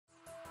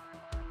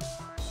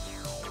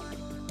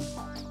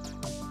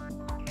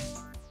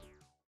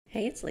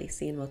Hey, it's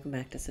Lacey and welcome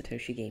back to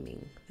Satoshi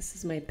Gaming. This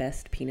is my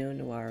best Pinot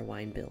Noir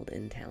Wine Build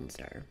in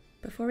Townstar.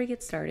 Before we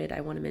get started, I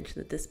want to mention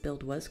that this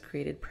build was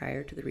created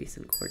prior to the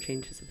recent core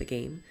changes of the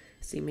game,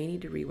 so you may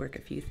need to rework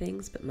a few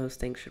things, but most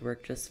things should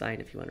work just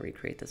fine if you want to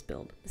recreate this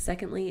build.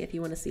 Secondly, if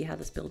you want to see how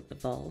this build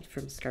evolved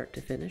from start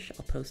to finish,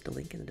 I'll post a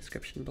link in the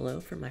description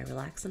below for my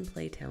Relax and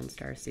Play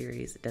Townstar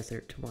series,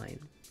 Desert to Wine.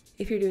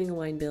 If you're doing a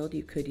wine build,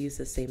 you could use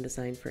the same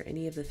design for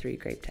any of the 3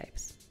 grape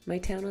types. My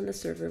town on the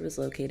server was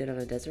located on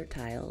a desert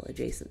tile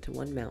adjacent to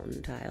one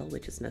mountain tile,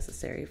 which is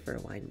necessary for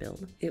a wine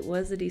build. It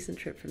was a decent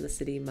trip from the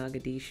city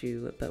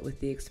Mogadishu, but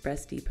with the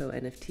Express Depot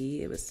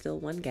NFT, it was still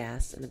 1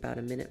 gas and about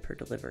a minute per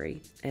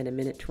delivery, and a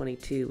minute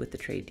 22 with the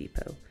trade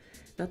depot.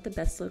 Not the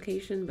best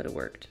location, but it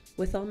worked.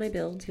 With all my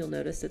builds, you'll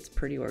notice it's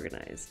pretty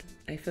organized.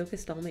 I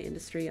focused all my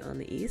industry on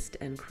the east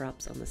and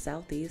crops on the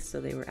southeast so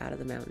they were out of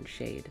the mountain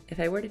shade. If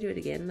I were to do it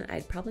again,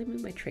 I'd probably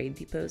move my trade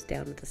depots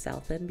down at the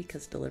south end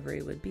because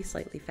delivery would be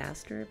slightly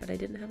faster, but I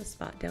didn't have a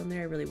spot down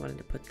there I really wanted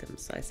to put them,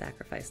 so I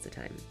sacrificed the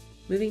time.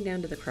 Moving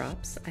down to the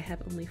crops, I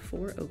have only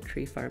 4 oak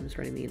tree farms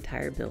running the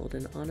entire build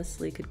and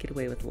honestly could get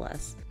away with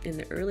less. In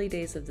the early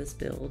days of this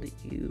build,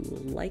 you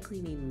will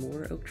likely need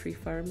more oak tree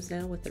farms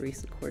now with the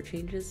recent core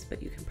changes,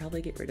 but you can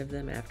probably get rid of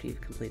them after you've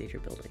completed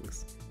your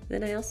buildings.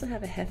 Then I also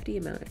have a hefty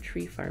amount of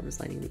tree farms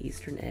lining the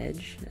eastern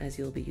edge, as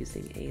you'll be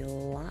using a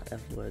lot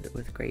of wood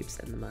with grapes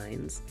and the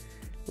mines.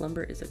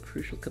 Lumber is a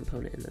crucial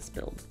component in this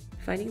build.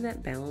 Finding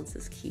that balance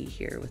is key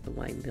here with the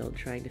wine build,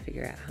 trying to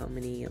figure out how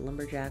many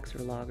lumberjacks or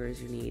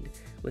loggers you need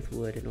with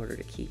wood in order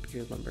to keep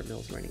your lumber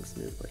mills running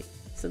smoothly.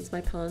 Since my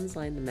ponds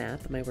line the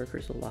map, my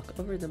workers will walk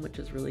over them, which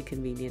is really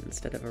convenient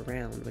instead of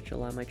around, which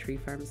allow my tree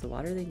farms the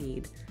water they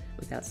need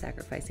without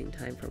sacrificing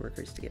time for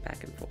workers to get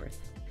back and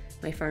forth.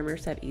 My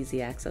farmers have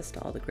easy access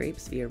to all the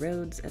grapes via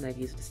roads, and I've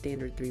used a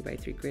standard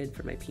 3x3 grid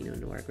for my Pinot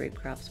Noir grape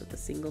crops with a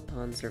single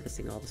pond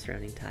servicing all the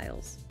surrounding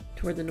tiles.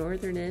 Toward the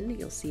northern end,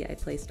 you'll see I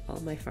placed all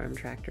my farm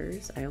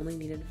tractors. I only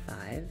needed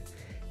 5,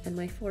 and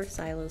my 4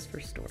 silos for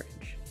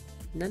storage.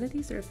 None of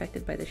these are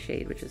affected by the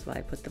shade, which is why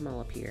I put them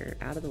all up here,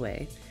 out of the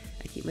way.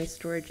 I keep my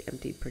storage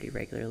emptied pretty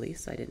regularly,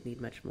 so I didn't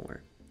need much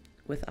more.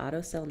 With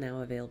auto sell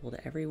now available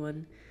to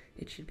everyone,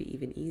 it should be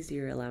even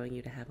easier, allowing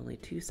you to have only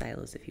 2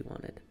 silos if you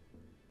wanted.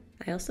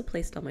 I also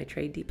placed all my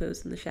trade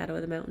depots in the shadow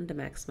of the mountain to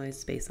maximize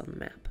space on the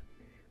map.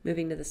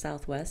 Moving to the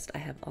southwest, I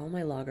have all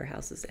my logger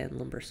houses and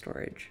lumber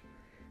storage.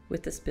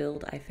 With this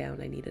build, I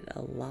found I needed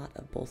a lot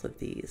of both of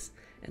these,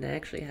 and I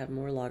actually have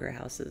more logger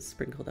houses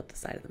sprinkled up the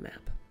side of the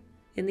map.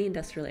 In the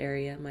industrial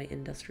area, my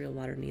industrial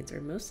water needs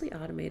are mostly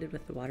automated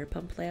with the water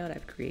pump layout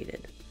I've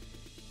created.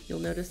 You'll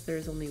notice there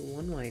is only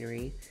 1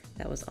 winery.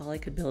 That was all I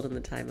could build in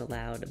the time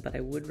allowed, but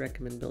I would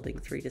recommend building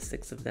 3 to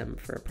 6 of them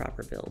for a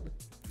proper build.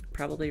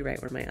 Probably right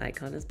where my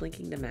icon is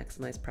blinking to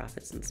maximize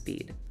profits and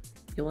speed.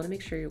 You'll want to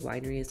make sure your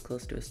winery is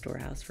close to a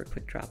storehouse for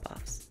quick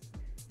drop-offs.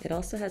 It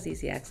also has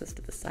easy access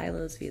to the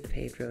silos via the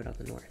paved road on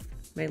the north.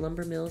 My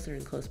lumber mills are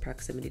in close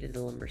proximity to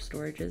the lumber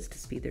storages to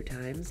speed their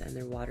times, and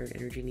their water and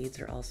energy needs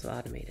are also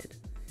automated.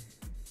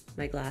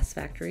 My glass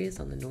factory is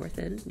on the north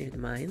end near the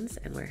mines,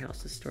 and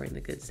warehouses storing the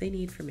goods they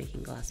need for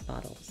making glass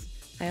bottles.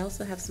 I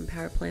also have some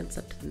power plants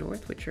up to the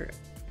north, which are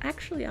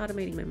actually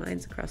automating my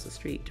mines across the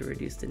street to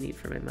reduce the need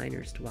for my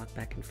miners to walk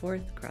back and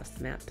forth across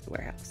the map to the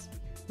warehouse.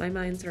 My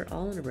mines are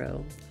all in a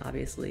row.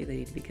 Obviously, they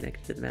need to be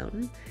connected to the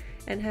mountain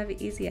and have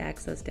easy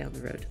access down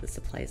the road to the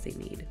supplies they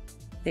need.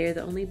 They are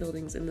the only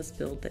buildings in this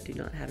build that do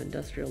not have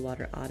industrial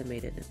water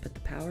automated, but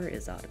the power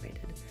is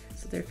automated,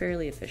 so they're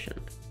fairly efficient.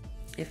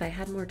 If I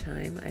had more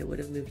time, I would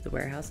have moved the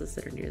warehouses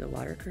that are near the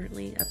water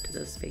currently up to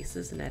those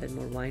spaces and added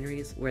more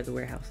wineries where the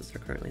warehouses are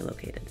currently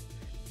located.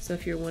 So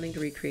if you're wanting to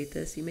recreate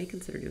this, you may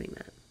consider doing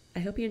that. I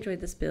hope you enjoyed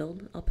this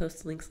build. I'll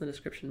post links in the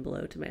description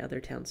below to my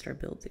other Townstar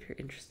builds if you're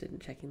interested in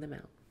checking them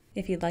out.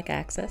 If you'd like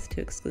access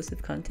to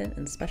exclusive content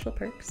and special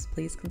perks,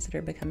 please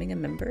consider becoming a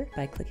member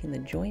by clicking the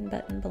join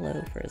button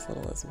below for as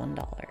little as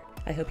 $1.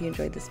 I hope you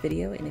enjoyed this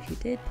video, and if you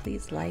did,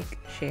 please like,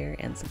 share,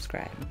 and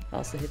subscribe.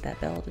 Also hit that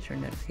bell to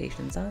turn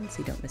notifications on so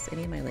you don't miss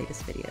any of my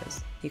latest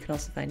videos. You can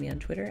also find me on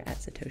Twitter at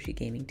Satoshi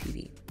Gaming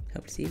TV.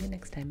 Hope to see you again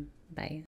next time. Bye.